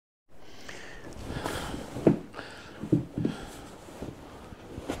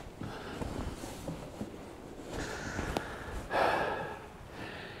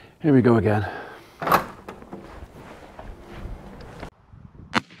Here we go again.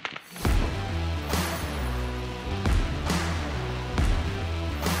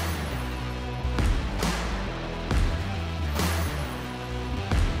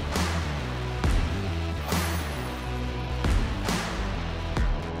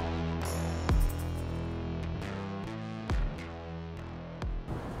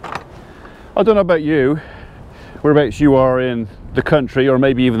 I don't know about you, whereabouts you are in the country or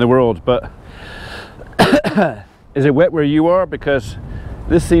maybe even the world, but is it wet where you are? Because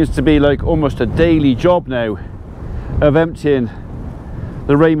this seems to be like almost a daily job now of emptying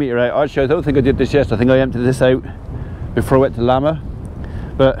the rain meter out. Actually, I don't think I did this yesterday. I think I emptied this out before I went to Lama,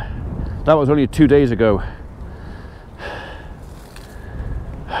 but that was only 2 days ago.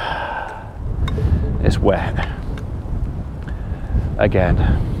 It's wet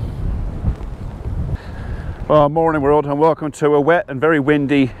again. Well, morning world, and welcome to a wet and very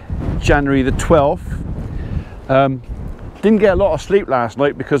windy January the 12th. Didn't get a lot of sleep last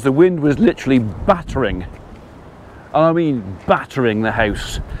night because the wind was literally battering, and I mean battering the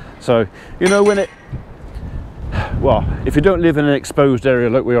house. So, you know, when it, well, if you don't live in an exposed area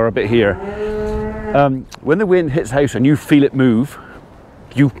like we are a bit here, when the wind hits the house and you feel it move,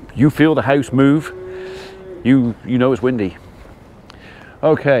 you feel the house move, you know it's windy.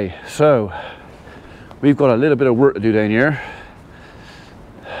 Okay, so we've got a little bit of work to do down here.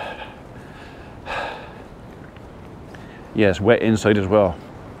 Yes, wet inside as well.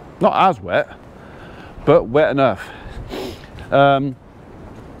 Not as wet, but wet enough. I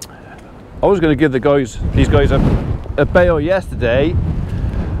was going to give these guys a bail yesterday,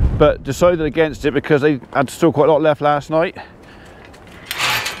 but decided against it because they had still quite a lot left last night.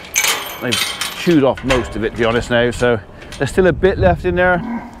 They've chewed off most of it, to be honest now, so there's still a bit left in there.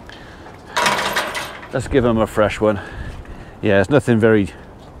 Let's give them a fresh one. Yeah, there's nothing very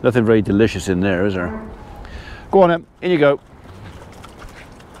delicious in there, is there? Go on then, in you go.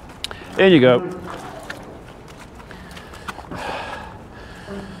 In you go.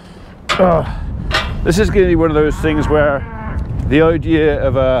 This is going to be one of those things where the idea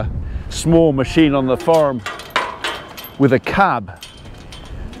of a small machine on the farm with a cab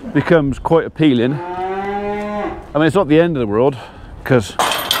becomes quite appealing. I mean, it's not the end of the world because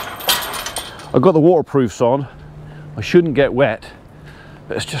I've got the waterproofs on. I shouldn't get wet,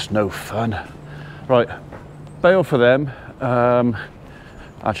 but it's just no fun. Right, bail for them.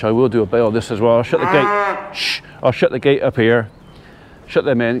 Actually, I will do a bail on this as well. I'll shut the gate. Shh, I'll shut the gate up here. Shut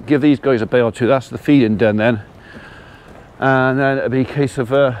them in. Give these guys a bail too. That's the feeding done then. And then it'll be a case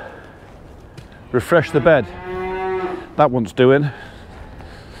of refresh the bed. That one's doing.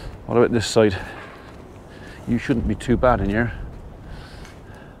 What about this side? You shouldn't be too bad in here.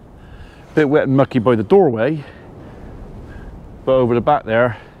 Bit wet and mucky by the doorway, but over the back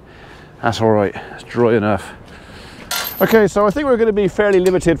there, that's all right. It's dry enough. Okay, so I think we're going to be fairly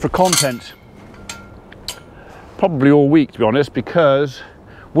limited for content, probably all week, to be honest, because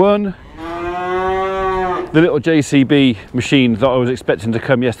one, the little JCB machine that I was expecting to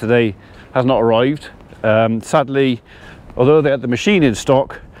come yesterday has not arrived. Sadly, although they had the machine in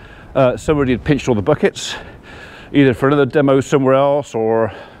stock, somebody had pinched all the buckets, either for another demo somewhere else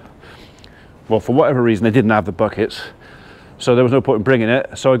or, well, for whatever reason, they didn't have the buckets, so there was no point in bringing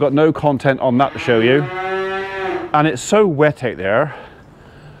it. So I got no content on that to show you, and it's so wet out there,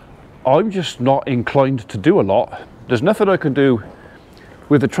 I'm just not inclined to do a lot. There's nothing I can do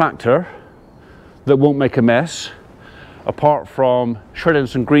with the tractor that won't make a mess, apart from shredding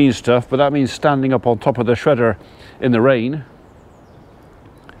some green stuff, but that means standing up on top of the shredder in the rain.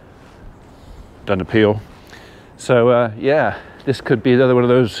 Done a peel. So yeah, this could be another one of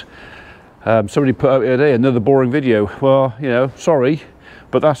those. Somebody put out the other day, another boring video. Well, you know, sorry,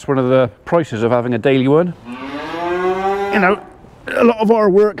 but that's one of the prices of having a daily one. You know, a lot of our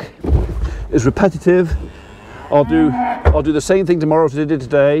work is repetitive. I'll do the same thing tomorrow as I did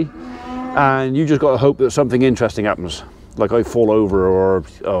today, and you just got to hope that something interesting happens, like I fall over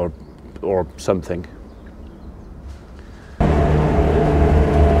or something.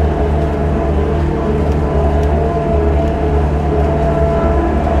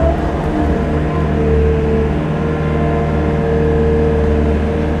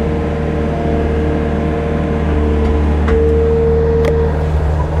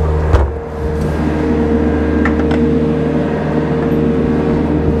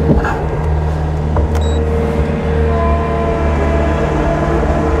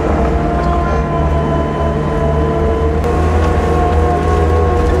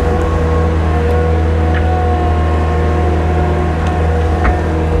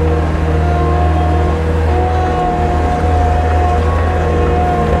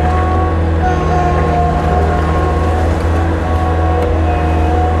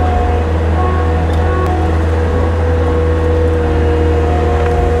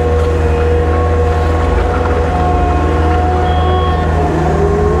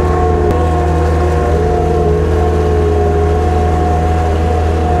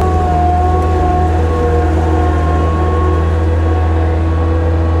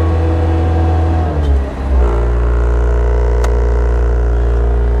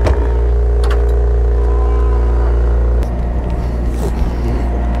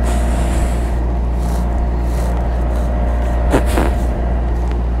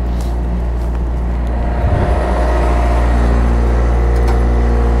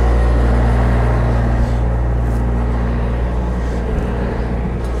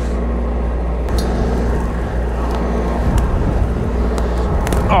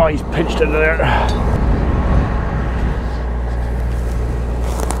 he's pinched into there.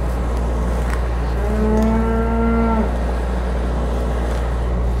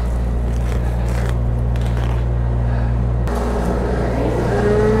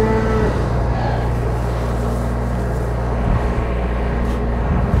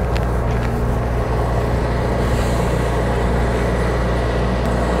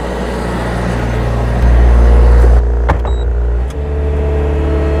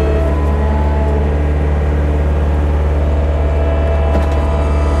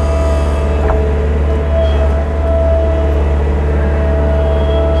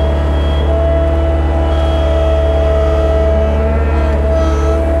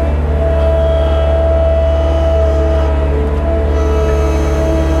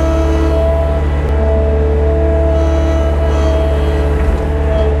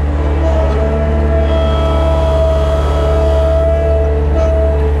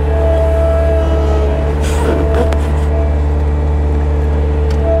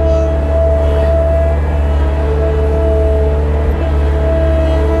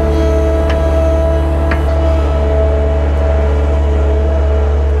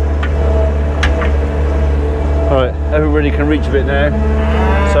 Everybody can reach a bit now,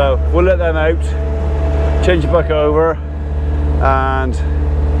 so we'll let them out, change it back over and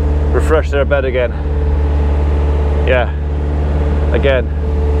refresh their bed again. Yeah, again.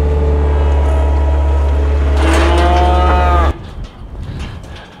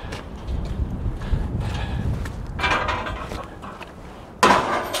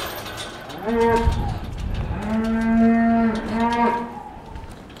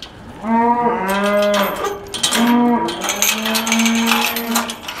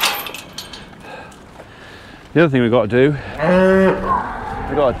 The other thing we've got to do,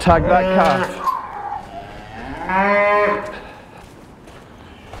 we've got to tag that calf.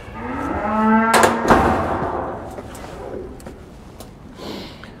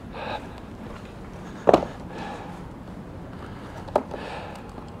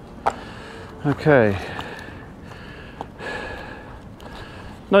 Okay,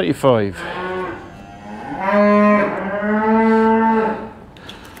 95.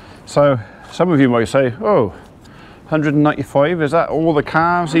 So some of you might say, oh, 195, is that all the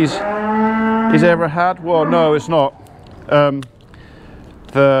calves he's ever had? Well, no, it's not.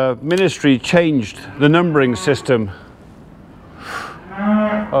 The ministry changed the numbering system.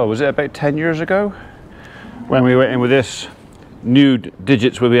 Oh, was it about 10 years ago? When we went in with this new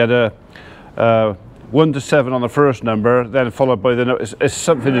digits where we had a 1 to 7 on the first number, then followed by the, it's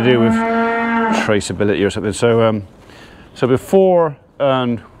something to do with traceability or something. So so before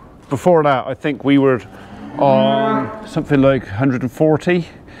that, I think we were on something like 140.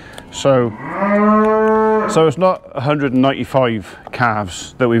 So it's not 195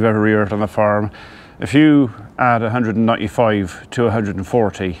 calves that we've ever reared on the farm. If you add 195 to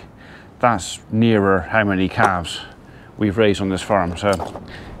 140, that's nearer how many calves we've raised on this farm. So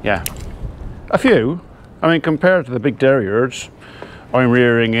yeah, a few. I mean, compared to the big dairy herds I'm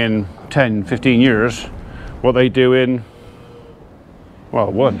rearing in 10, 15 years, what they do in,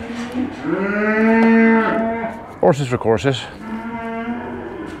 well, one. Horses for courses.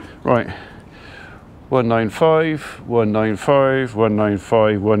 Right. 195, 195,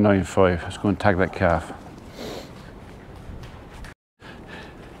 195, 195. Let's go and tag that calf.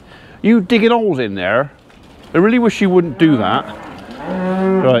 You digging holes in there? I really wish you wouldn't do that.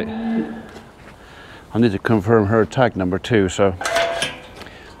 Right. I need to confirm her tag number 2, so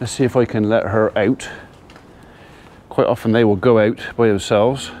let's see if I can let her out. Quite often they will go out by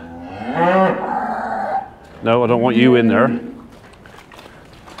themselves. No, I don't want you in there.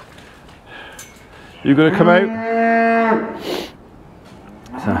 You gonna come out?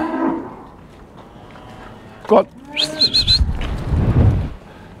 So. Go on.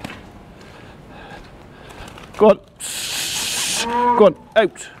 Go on. Go on.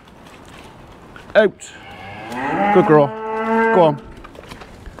 Out. Out. Good girl. Go on.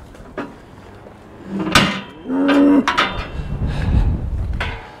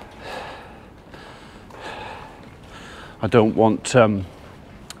 I don't want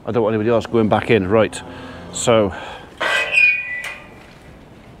anybody else going back in. Right, so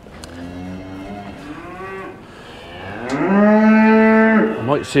I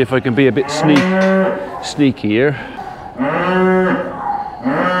might see if I can be a bit sneaky here.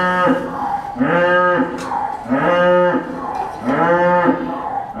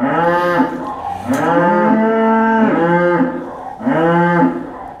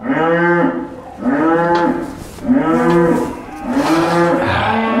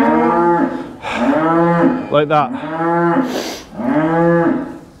 Like that.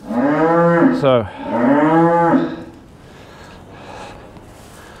 So,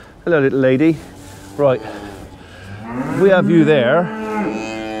 hello little lady. Right, we have you there.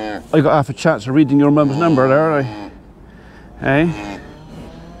 I got half a chance of reading your mum's number there, aren't I? Hey?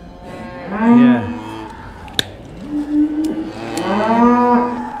 Yeah.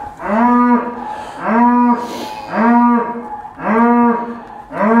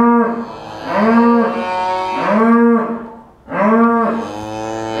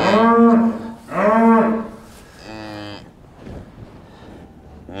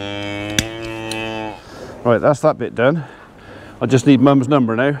 Right, that's that bit done. I just need mum's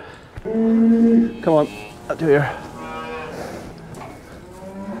number now. Come on, I'll do here.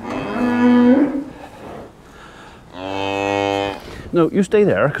 No, you stay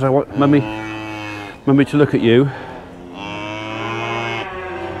there because I want mummy to look at you.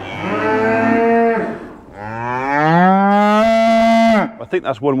 I think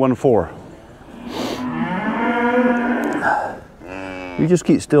that's 114. You just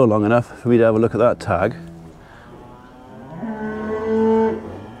keep still long enough for me to have a look at that tag.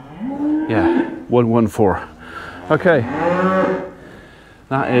 Yeah, 114. Okay,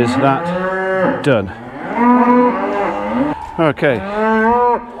 that is that done. Okay,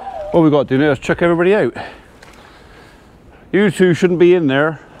 what we've got to do now is chuck everybody out. You two shouldn't be in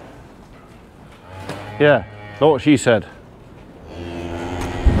there. Yeah, that's what she said.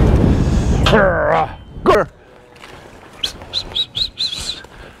 Go.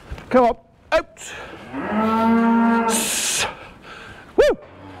 Come on, out. Woo.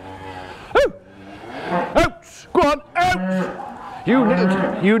 Woo. Out. Go on, out. You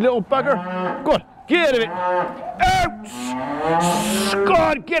little bugger. Go on, get out of it. Out. Go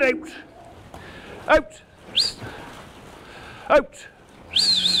on, get out. Out. Out.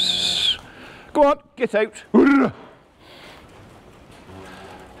 Go on, get out.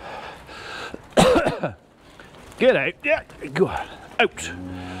 Get out. Yeah, go on. Out.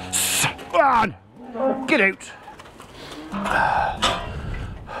 Go on. Get out.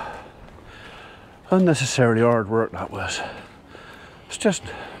 Unnecessarily hard work that was. It's just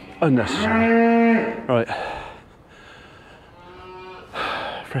unnecessary. Right.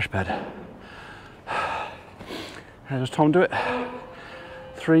 Fresh bed. Does Tom do it?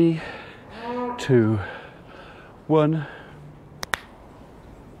 3, 2, 1.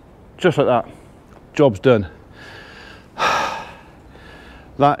 Just like that. Job's done.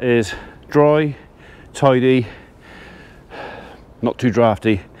 That is dry, tidy, not too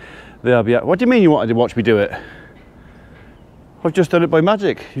drafty. They'll be out. What do you mean you wanted to watch me do it? I've just done it by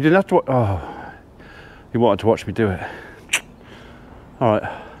magic. You didn't have to. Oh, you wanted to watch me do it. All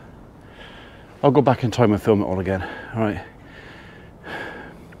right. I'll go back in time and film it all again. All right. You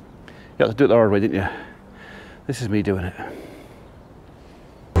had to do it the hard way, didn't you? This is me doing it.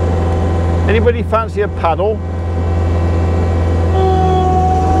 Anybody fancy a paddle?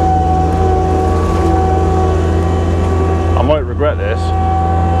 I might regret this.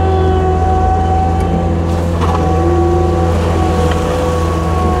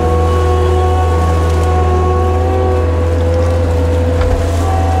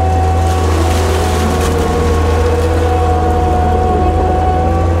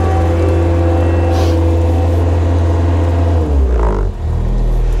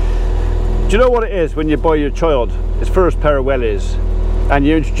 Do you know what it is when you buy your child his first pair of wellies and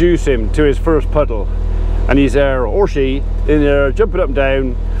you introduce him to his first puddle and he's there, or she, in there jumping up and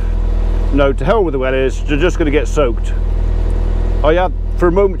down? No, to hell with the wellies, you're just going to get soaked. I had, for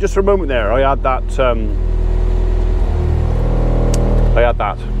a moment, just for a moment there, I had that,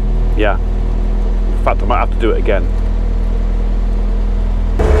 yeah. In fact, I might have to do it again.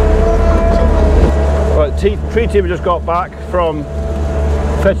 Right, tree team just got back from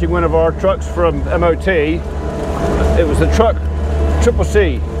fetching one of our trucks from MOT. It was the truck Triple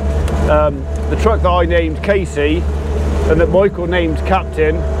C, the truck that I named Casey and that Michael named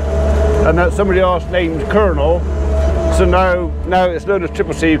Captain and that somebody else named Colonel. So now it's known as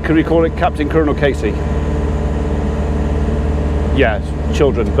Triple C. Could we call it Captain Colonel Casey? Yeah,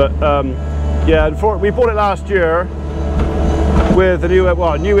 children. But yeah, we bought it last year with the new,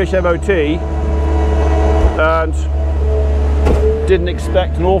 well, newish MOT, and didn't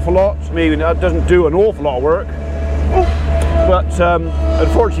expect an awful lot. I mean, that doesn't do an awful lot of work, but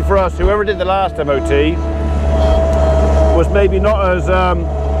unfortunately for us, whoever did the last MOT was maybe not as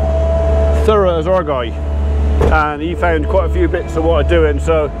thorough as our guy, and he found quite a few bits of what I'm doing,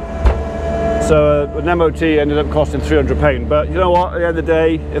 so an MOT ended up costing £300. But you know what, at the end of the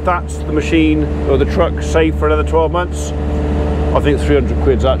day, if that's the machine or the truck safe for another 12 months, I think 300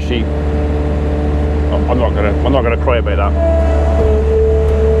 quid's actually, I'm not gonna cry about that.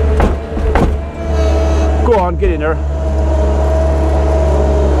 Go on, get in there.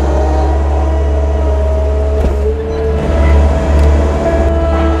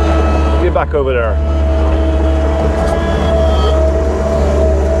 Get back over there.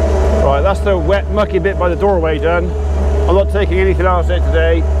 Right, that's the wet, mucky bit by the doorway done. I'm not taking anything else out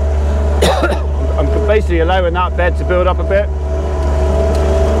today. I'm basically allowing that bed to build up a bit.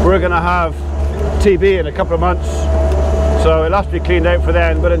 We're going to have TB in a couple of months, so it'll have to be cleaned out for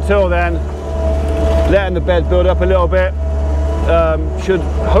then. But until then, letting the bed build up a little bit should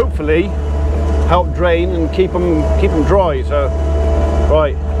hopefully help drain and keep them dry. So,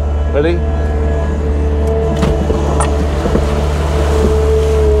 right, ready?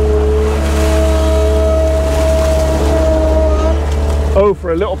 Oh,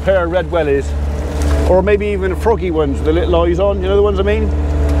 for a little pair of red wellies, or maybe even froggy ones with the little eyes on. You know the ones I mean?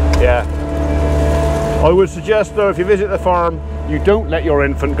 Yeah. I would suggest though, if you visit the farm, you don't let your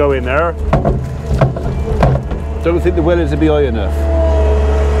infant go in there. Don't think the wellies will be high enough.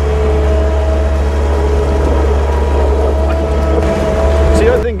 See,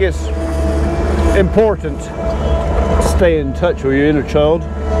 I think it's important to stay in touch with your inner child.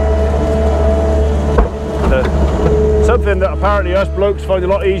 Something that apparently us blokes find a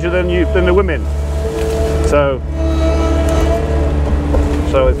lot easier than the women. So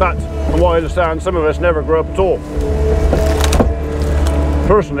in fact, from what I understand, some of us never grow up at all.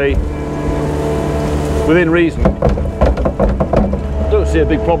 Personally, within reason, don't see a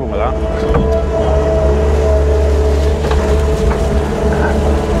big problem with that.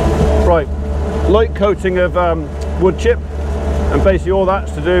 Right, light coating of wood chip, and basically all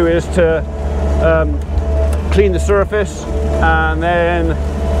that's to do is to clean the surface and then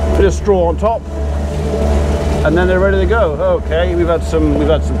put a straw on top, and then they're ready to go. Okay, we've had some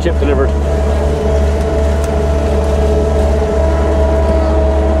chip delivered.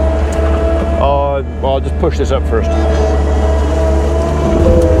 Well, I'll just push this up first.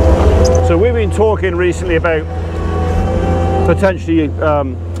 So we've been talking recently about potentially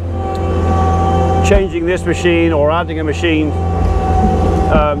changing this machine or adding a machine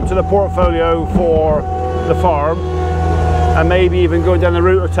to the portfolio for the farm, and maybe even going down the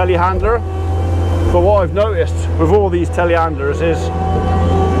route of telehandler. But what I've noticed with all these telehandlers is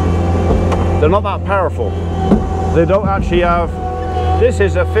they're not that powerful. They don't actually have, this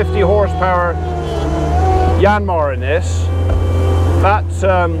is a 50 horsepower Yanmar in this. That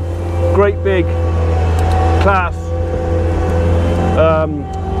great big class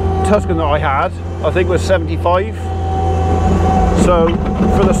Tuscan that I had, I think was 75. So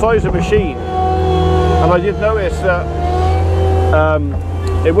for the size of machine, and I did notice that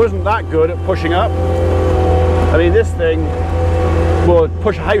it wasn't that good at pushing up. I mean, this thing would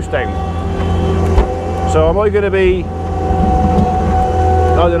push a house down. So am I going to be,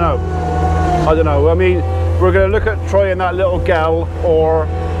 I don't know. I mean, we're going to look at trying that little Gal or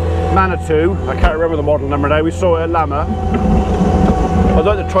Manitou. I can't remember the model number now. We saw it at Lama. I'd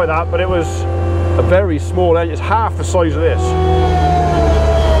like to try that, but it was a very small engine. It's half the size of this.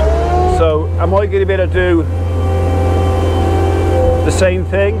 So am I going to be able to do the same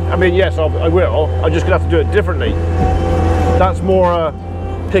thing? I mean, yes, I will. I'm just going to have to do it differently. That's more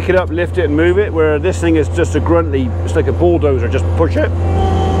pick it up, lift it and move it, where this thing is just a gruntly, it's like a bulldozer, just push it.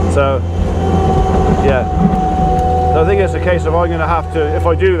 So yeah, so I think it's a case of I'm going to have to, if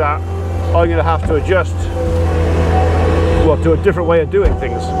I do that, I'm going to have to adjust, well, to a different way of doing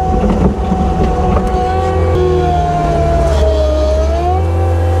things.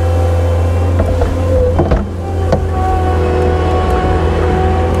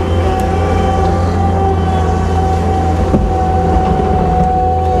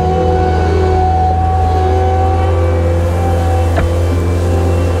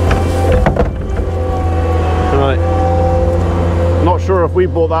 If we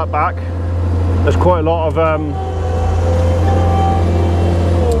brought that back, there's quite a lot of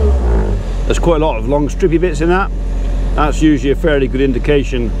long strippy bits in that. That's usually a fairly good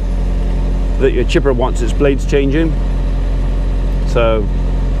indication that your chipper wants its blades changing. So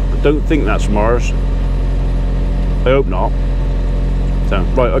I don't think that's from ours. I hope not. So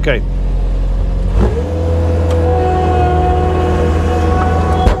right, okay.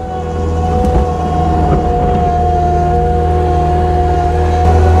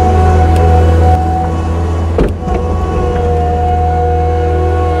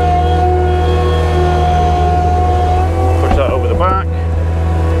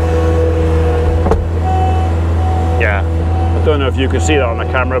 I don't know if you can see that on the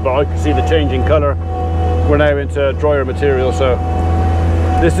camera, but I can see the changing colour. We're now into drier material, so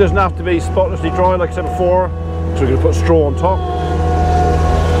this doesn't have to be spotlessly dry like I said before, so we're going to put straw on top.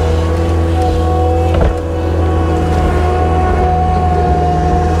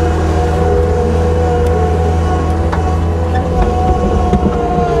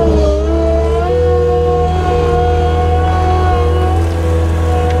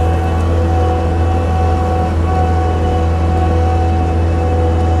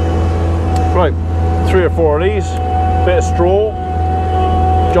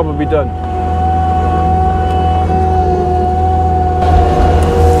 job will be done.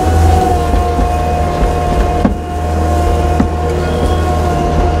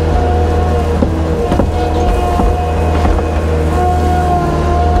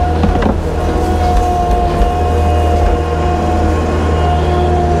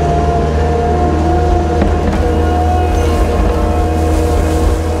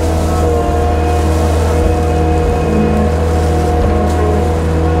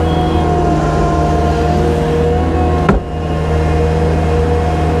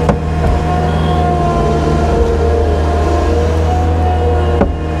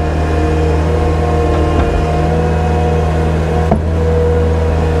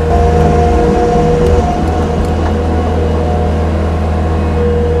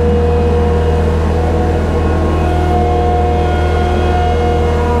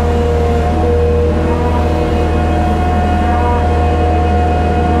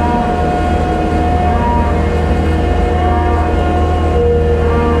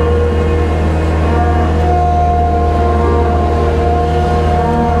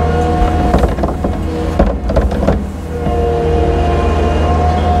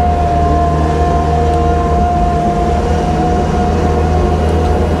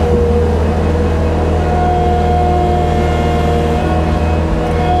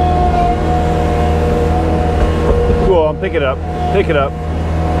 Pick it up, pick it up.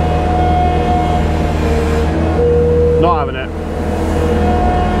 Not having it.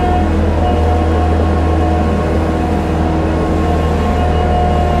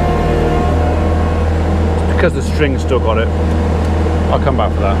 It's because the string's still got it. I'll come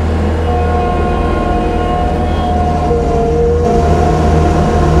back for that.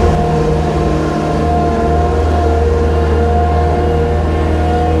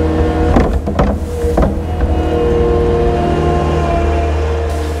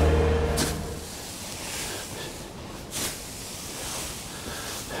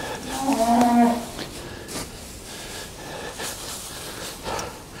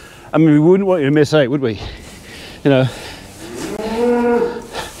 I mean, we wouldn't want you to miss out, would we? You know,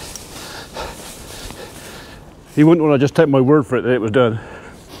 you wouldn't want to just take my word for it that it was done.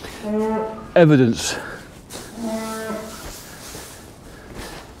 Evidence.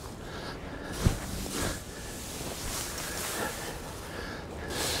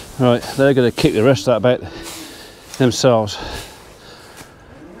 Right, they're going to kick the rest of that about themselves.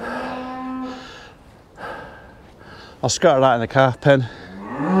 I'll scatter that in the calf pen.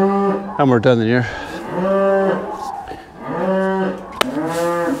 And we're done in here.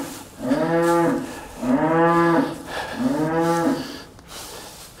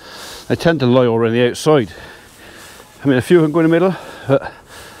 They tend to lie all around the outside. I mean, a few can go in the middle, but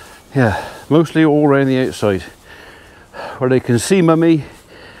yeah, mostly all around the outside, where they can see mummy,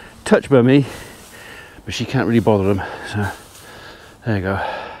 touch mummy, but she can't really bother them. So there you go.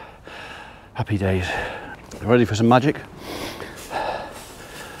 Happy days. Ready for some magic?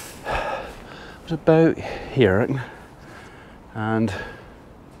 About here, I reckon. And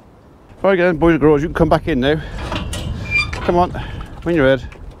right again, boys and girls, you can come back in now. Come on, when you're ready.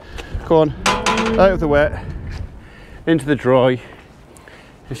 Go on, out of the wet, into the dry.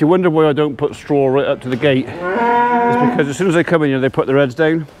 If you wonder why I don't put straw right up to the gate, it's because as soon as they come in here, they put their heads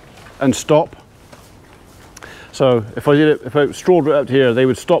down and stop. So if I strawed right up to here, they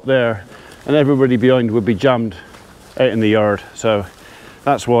would stop there, and everybody behind would be jammed out in the yard. So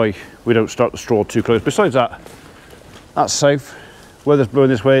that's why we don't start the straw too close. Besides that, that's safe. Weather's blowing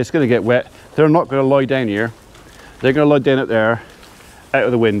this way, it's going to get wet. They're not going to lie down here. They're going to lie down up there, out of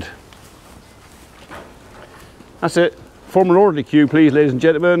the wind. That's it. Form an orderly queue, please, ladies and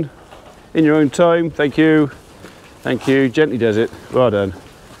gentlemen. In your own time. Thank you. Thank you. Gently does it. Well done.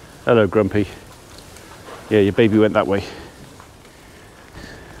 Hello, Grumpy. Yeah, your baby went that way.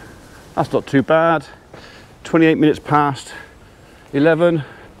 That's not too bad. 28 minutes past 11.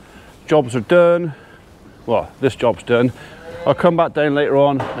 Jobs are done. Well, this job's done. I'll come back down later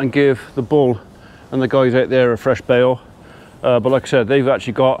on and give the bull and the guys out there a fresh bale. But like I said, they've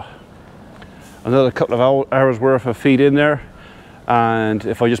actually got another couple of hours worth of feed in there. And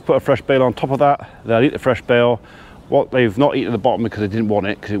if I just put a fresh bale on top of that, they'll eat the fresh bale. What they've not eaten at the bottom because they didn't want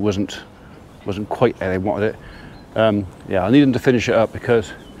it, because it wasn't quite how they wanted it. Yeah, I need them to finish it up,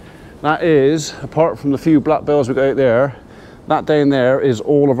 because that is, apart from the few black bales we got out there, that down there is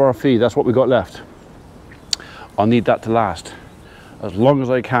all of our feed. That's what we got left. I'll need that to last as long as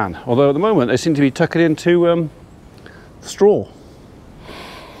I can. Although at the moment they seem to be tucking into straw.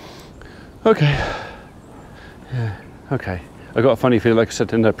 Okay. Yeah. Okay. I got a funny feeling, like I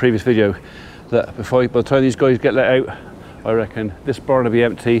said in the previous video, that by the time these guys get let out, I reckon. This barn will be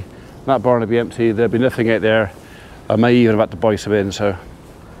empty, that barn will be empty, there'll be nothing out there. I may even have had to buy some in, so.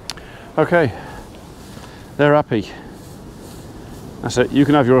 Okay, they're happy. That's it, you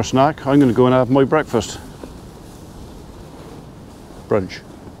can have your snack, I'm going to go and have my breakfast. Brunch.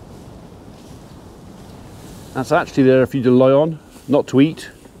 That's actually there for you to lie on, not to eat.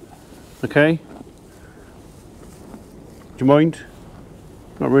 Okay? Do you mind?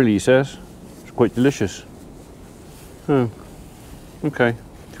 Not really, he says. It's quite delicious. Oh, okay,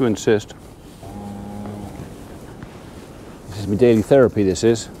 if you insist. This is my daily therapy, this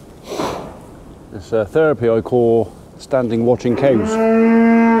is. It's therapy I call standing watching cows.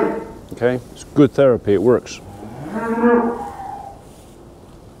 Okay, it's good therapy, it works.